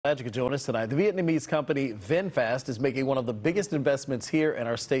Glad you could join us tonight. The Vietnamese company VinFast is making one of the biggest investments here in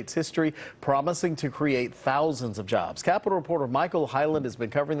our state's history, promising to create thousands of jobs. Capitol reporter Michael Hyland has been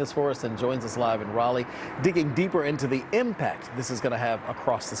covering this for us and joins us live in Raleigh, digging deeper into the impact this is going to have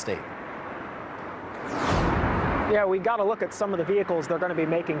across the state. Yeah, we got to look at some of the vehicles they're going to be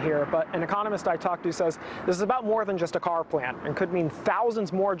making here, but an economist I talked to says this is about more than just a car plant and could mean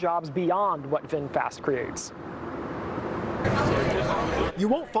thousands more jobs beyond what VinFast creates. You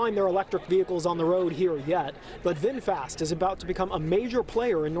won't find their electric vehicles on the road here yet, but VinFast is about to become a major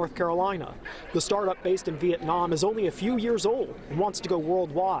player in North Carolina. The startup based in Vietnam is only a few years old and wants to go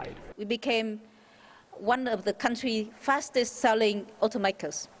worldwide. We became one of the country's fastest selling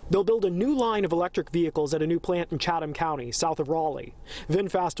automakers. They'll build a new line of electric vehicles at a new plant in Chatham County, south of Raleigh.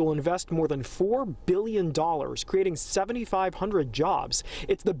 VinFast will invest more than $4 billion, creating 7,500 jobs.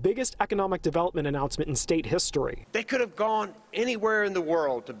 It's the biggest economic development announcement in state history. They could have gone anywhere in the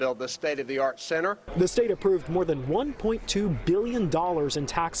world to build this state-of-the-art center. The state approved more than $1.2 billion in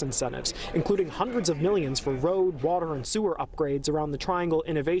tax incentives, including hundreds of millions for road, water, and sewer upgrades around the Triangle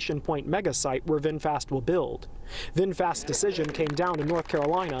Innovation Point mega site where VinFast will build. VinFast's decision came down to North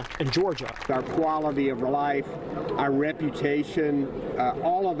Carolina and Georgia. Our quality of life, our reputation,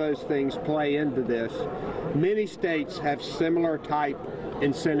 all of those things play into this. Many states have similar type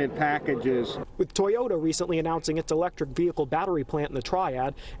incentive packages. With Toyota recently announcing its electric vehicle battery plant in the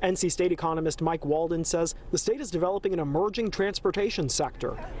Triad, NC State economist Mike Walden says the state is developing an emerging transportation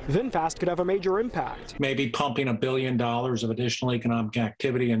sector. VinFast could have a major impact. Maybe pumping $1 billion of additional economic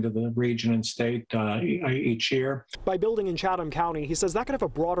activity into the region and state each year. By building in Chatham County, he says that could have a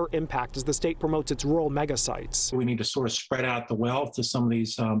broader impact as the state promotes its rural mega sites. We need to sort of spread out the wealth to some of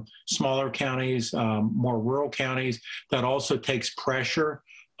these smaller counties, more rural counties. That also takes pressure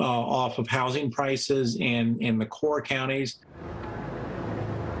off of housing prices in the core counties.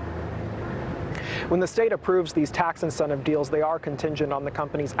 When the state approves these tax incentive deals, they are contingent on the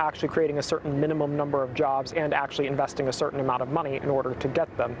companies actually creating a certain minimum number of jobs and actually investing a certain amount of money in order to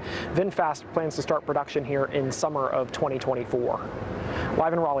get them. VinFast plans to start production here in summer of 2024.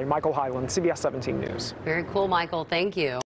 Live in Raleigh, Michael Hyland, CBS 17 News. Very cool, Michael. Thank you.